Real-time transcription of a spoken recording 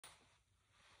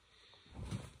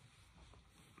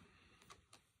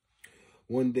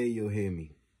One day you'll hear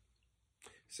me.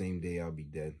 Same day I'll be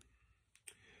dead.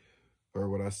 Heard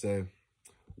what I said?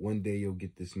 One day you'll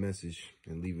get this message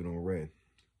and leave it on red.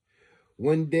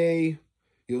 One day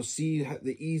you'll see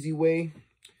the easy way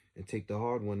and take the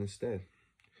hard one instead.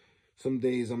 Some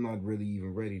days I'm not really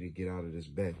even ready to get out of this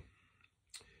bed,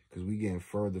 because we getting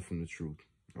further from the truth.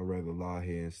 I'd rather lie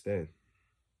here instead.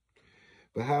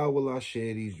 But how will I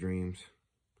share these dreams?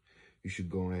 You should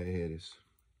go ahead and hear this.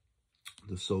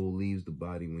 The soul leaves the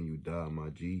body when you die, my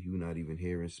G. You not even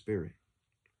here in spirit.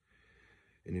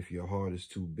 And if your heart is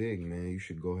too big, man, you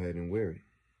should go ahead and wear it.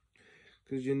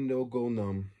 Because you know, go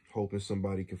numb, hoping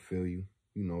somebody can feel you.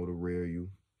 You know, the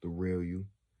real you.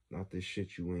 Not this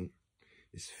shit you ain't.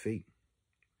 It's fate.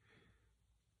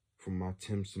 From my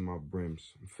Timbs to my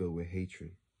brims, I'm filled with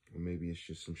hatred. Or maybe it's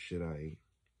just some shit I ate.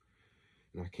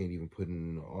 And I can't even put it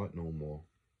in the art no more,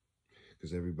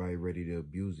 because everybody ready to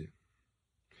abuse it.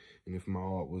 And if my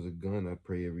art was a gun, I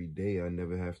pray every day I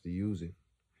never have to use it,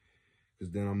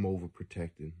 because then I'm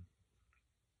overprotected.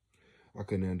 I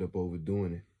could end up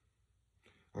overdoing it.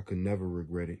 I could never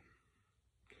regret it.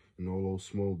 And all those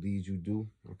small deeds you do,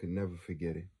 I could never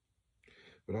forget it.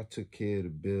 But I took care of the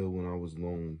bill when I was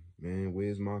lone. Man,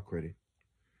 where's my credit?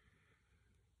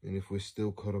 And if we're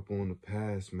still caught up on the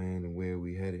past, man, and where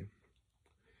we headed?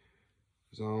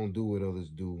 Because I don't do what others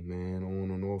do, man,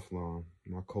 on and offline.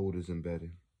 My code is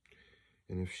embedded.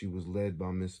 And if she was led by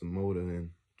Mr. Moda, then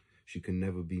she can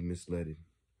never be misled.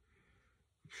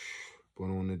 But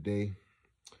on the day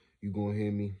you gonna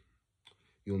hear me,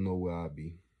 you'll know where I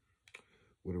be.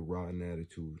 With a rotten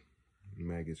attitude,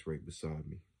 maggots right beside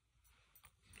me.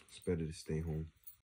 It's better to stay home.